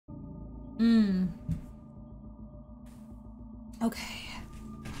Okay.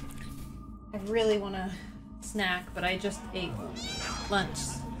 I really want to snack, but I just ate lunch,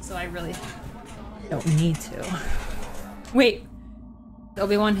 so I really don't need to. Wait.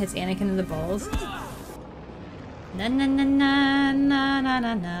 Obi-Wan hits Anakin in the balls. Na na na na na na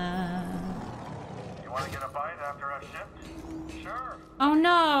na na. You want to get a bite after a shift? Sure. Oh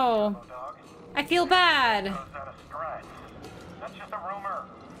no! I feel bad. That's just a rumor.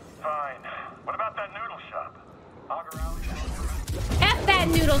 Fine. What about that noodle shop? F that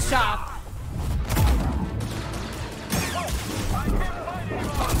noodle shop!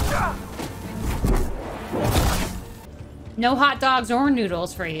 No hot dogs or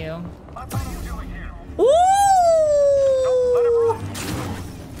noodles for you. Ooh!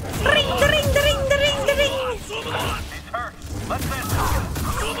 Ring, ring, ring, ring, ring!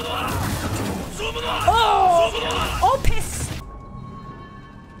 Oh! Oh, piss!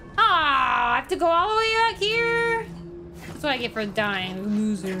 Ah, I have to go all the way back here. That's what I get for dying,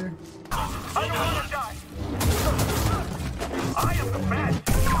 loser. I don't want to die. I am the best.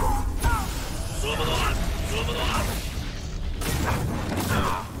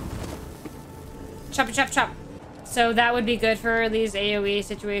 Chop, chop, chop. So that would be good for these AoE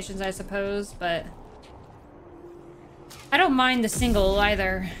situations, I suppose, but I don't mind the single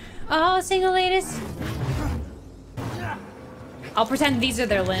either. Oh, single ladies. I'll pretend these are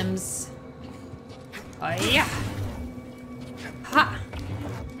their limbs. Oh, yeah. Ha.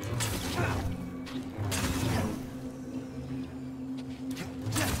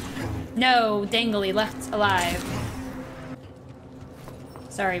 No, dangly left alive.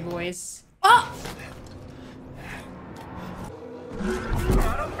 Sorry, boys. Oh!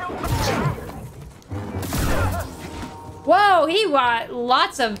 Whoa, he got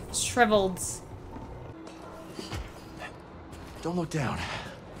lots of shriveleds. Don't look down.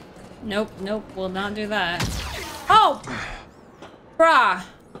 Nope, nope, will not do that. Oh! Brah.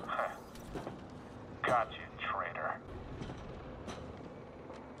 Got you, traitor.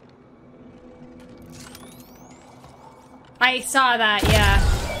 I saw that, yeah.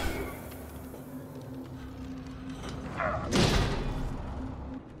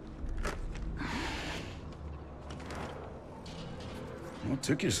 What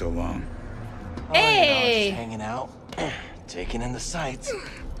took you so long? Hey! Just hanging out, taking in the sights.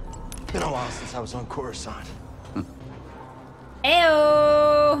 Been a while since I was on Coruscant.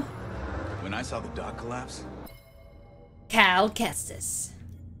 Ayo! When I saw the dock collapse, Cal Kestis.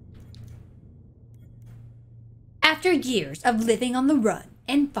 After years of living on the run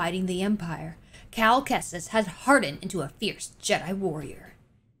and fighting the Empire, Cal Kestis has hardened into a fierce Jedi warrior.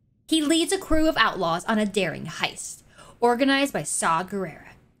 He leads a crew of outlaws on a daring heist, organized by Saw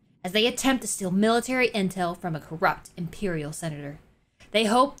Gerrera, as they attempt to steal military intel from a corrupt Imperial senator. They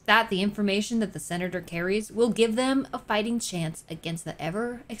hope that the information that the senator carries will give them a fighting chance against the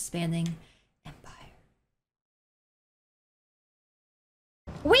ever-expanding Empire.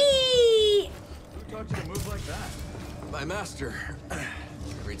 Whee! who taught you to move like that? My master.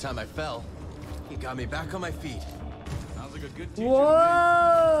 Every time I fell, he got me back on my feet. Sounds like a good teacher.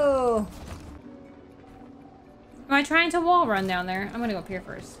 Whoa! Am I trying to wall run down there? I'm gonna go up here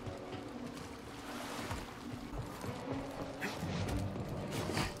first.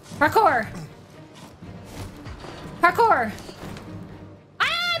 Parkour! Parkour!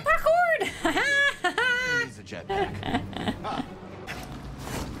 Ah! Parkoured! He's a jetpack.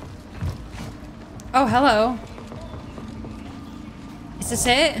 Oh, hello. Is this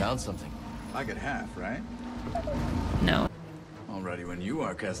it? Found something. I get half, right? No. All ready when you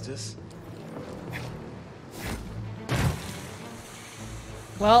are, Kestis.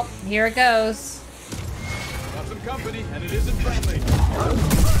 Well, here it goes. Got some company, and it isn't friendly.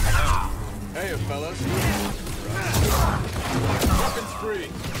 Hey, fellas. Weapons free.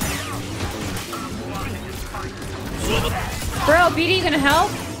 Bro, BD, you gonna help?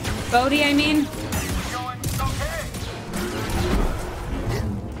 Bodhi, I mean.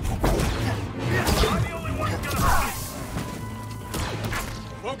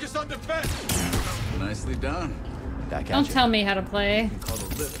 Focus on defense. Nicely done. Back at Don't you. tell me how to play. You can call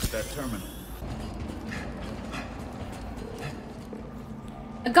the lift at that terminal.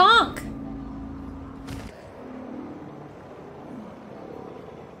 A gonk!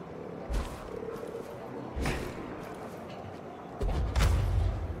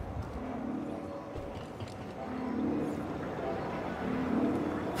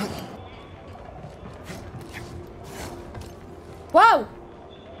 Whoa!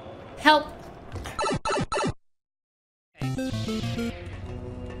 Help!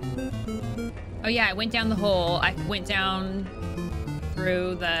 Oh yeah, I went down the hole. I went down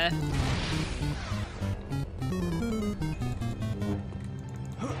through the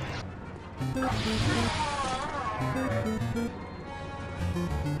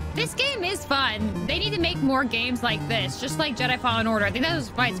This game is fun. They need to make more games like this, just like Jedi Fallen Order. I think that was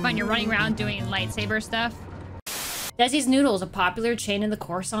why it's fun. You're running around doing lightsaber stuff. Desi's Noodles, a popular chain in the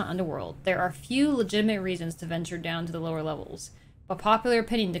Coruscant underworld. There are few legitimate reasons to venture down to the lower levels, but popular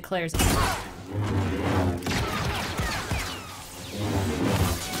opinion declares it.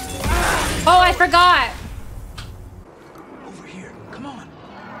 Oh, I forgot! Over here. Come on.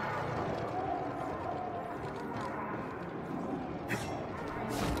 You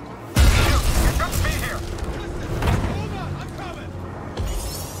shouldn't be here. Hold on, I'm coming.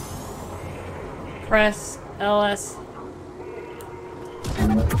 Press LS.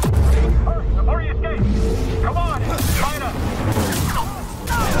 Hurry, before you escape. Come on, find us.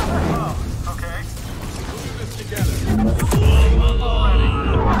 Oh, okay. We'll do this together.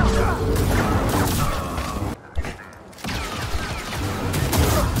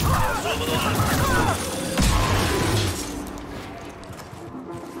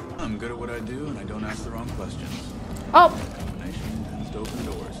 I'm good at what I do, and I don't ask the wrong questions. Oh! Combination tends to open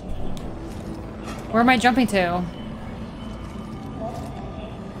doors. Where am I jumping to?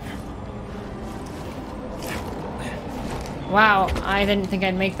 Wow, I didn't think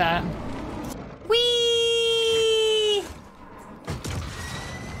I'd make that. Whee!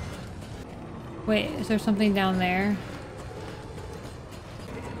 Wait, is there something down there?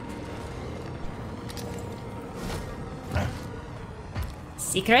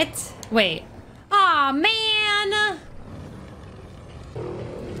 Secret? Wait. Aw, man!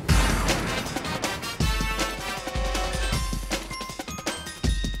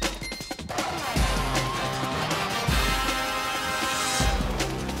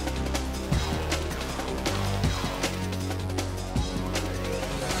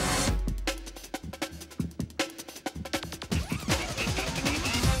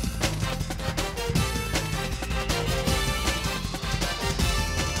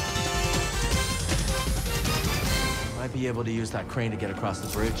 Might be able to use that crane to get across the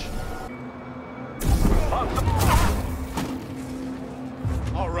bridge.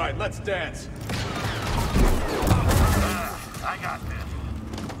 All right, let's dance. I got this.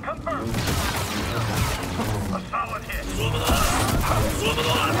 Confirm. A solid hit.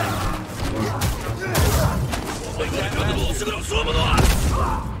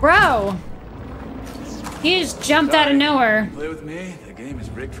 Bro! He just jumped out of nowhere. Play with me. The game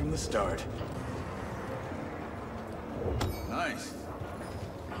is rigged from the start. Nice.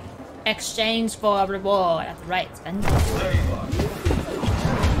 Exchange for reward at the right spend.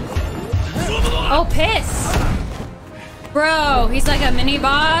 Oh, piss! Bro, he's like a mini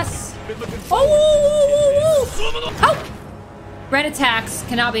boss. Oh! Red attacks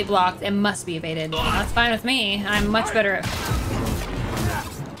cannot be blocked and must be evaded. That's fine with me. I'm much better at...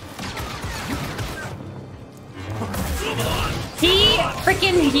 He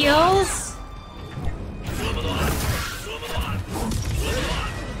freaking heals.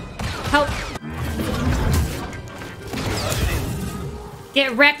 Help.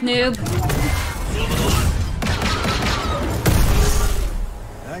 Get wrecked, noob.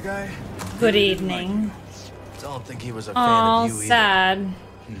 That guy? Good evening. Don't think he was a fan Oh, of you either. sad.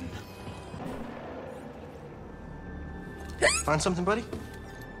 Find something, buddy?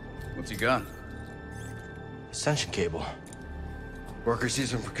 What's he got? Extension cable. Workers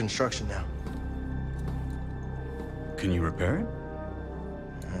use them for construction now. Can you repair it?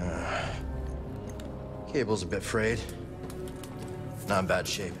 Cable's a bit frayed. Not in bad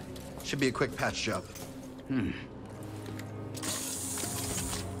shape. Should be a quick patch job.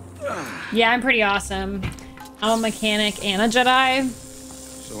 Yeah, I'm pretty awesome. I'm a mechanic and a Jedi.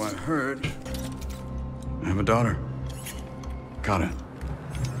 So I heard. I have a daughter. Kata.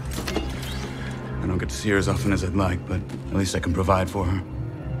 I don't get to see her as often as I'd like, but at least I can provide for her.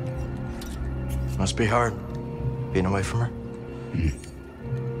 Must be hard, being away from her.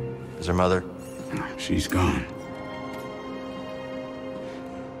 Is her mother? She's gone.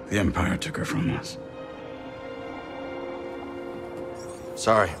 The Empire took her from us.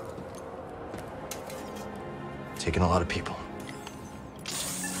 Sorry. Taking a lot of people.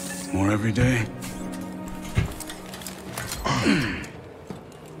 More every day.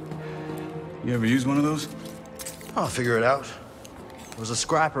 You ever use one of those? I'll figure it out. It was a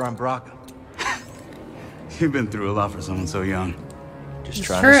scrapper on Braca. You've been through a lot for someone so young. Just It's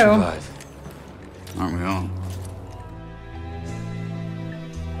trying true. to survive. Aren't we all?